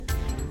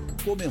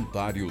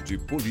Comentário de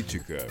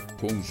política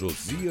com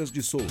Josias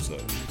de Souza.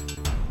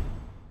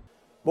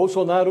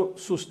 Bolsonaro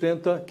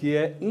sustenta que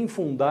é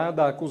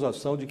infundada a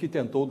acusação de que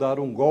tentou dar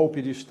um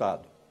golpe de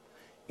Estado.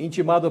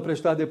 Intimado a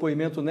prestar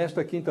depoimento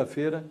nesta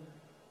quinta-feira,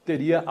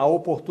 teria a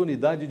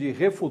oportunidade de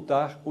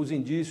refutar os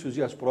indícios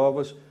e as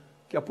provas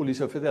que a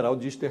Polícia Federal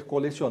diz ter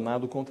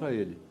colecionado contra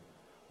ele,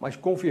 mas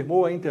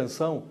confirmou a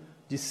intenção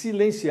de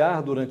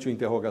silenciar durante o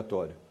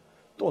interrogatório.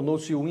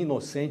 Tornou-se um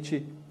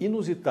inocente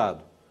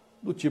inusitado,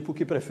 do tipo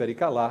que prefere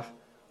calar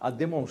a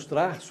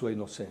demonstrar sua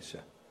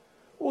inocência.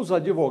 Os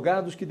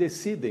advogados que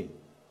decidem,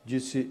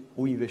 disse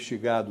o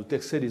investigado,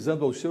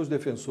 terceirizando aos seus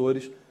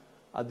defensores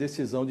a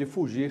decisão de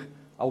fugir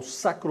ao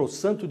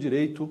sacrossanto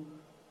direito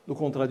do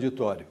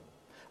contraditório.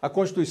 A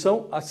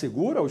Constituição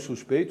assegura aos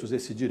suspeitos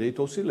esse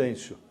direito ao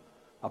silêncio.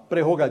 A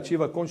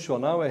prerrogativa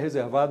constitucional é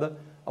reservada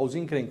aos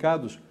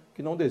encrencados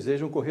que não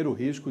desejam correr o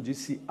risco de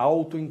se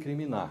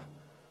autoincriminar.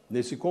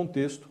 Nesse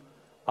contexto,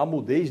 a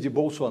mudez de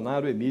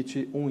Bolsonaro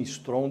emite um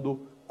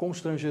estrondo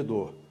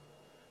constrangedor.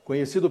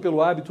 Conhecido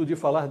pelo hábito de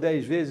falar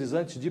 10 vezes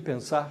antes de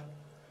pensar,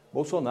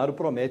 Bolsonaro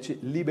promete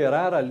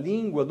liberar a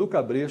língua do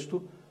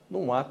cabresto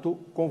num ato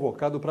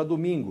convocado para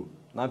domingo,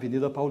 na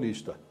Avenida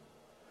Paulista.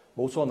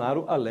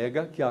 Bolsonaro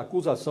alega que a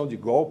acusação de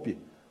golpe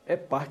é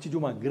parte de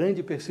uma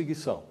grande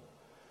perseguição.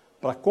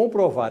 Para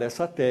comprovar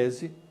essa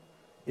tese,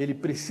 ele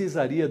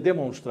precisaria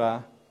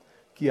demonstrar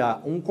que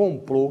há um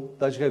complô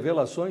das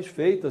revelações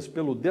feitas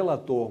pelo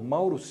delator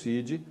Mauro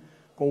Cid,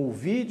 com o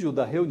vídeo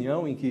da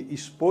reunião em que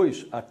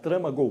expôs a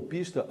trama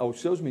golpista aos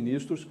seus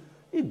ministros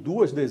e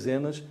 2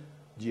 dezenas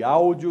de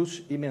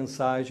áudios e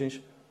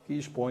mensagens que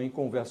expõem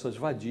conversas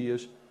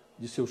vadias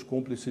de seus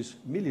cúmplices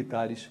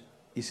militares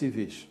e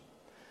civis.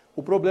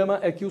 O problema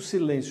é que o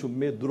silêncio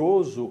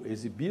medroso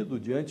exibido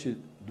diante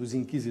dos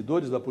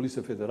inquisidores da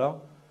Polícia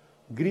Federal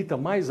grita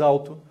mais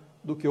alto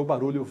do que o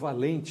barulho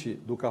valente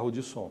do carro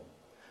de som.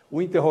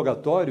 O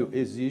interrogatório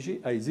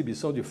exige a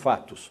exibição de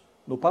fatos.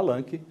 No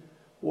palanque,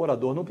 o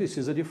orador não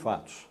precisa de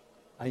fatos.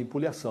 A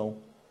empulhação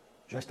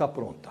já está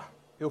pronta.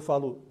 Eu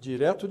falo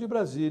direto de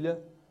Brasília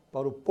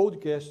para o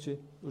podcast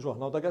do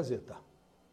Jornal da Gazeta.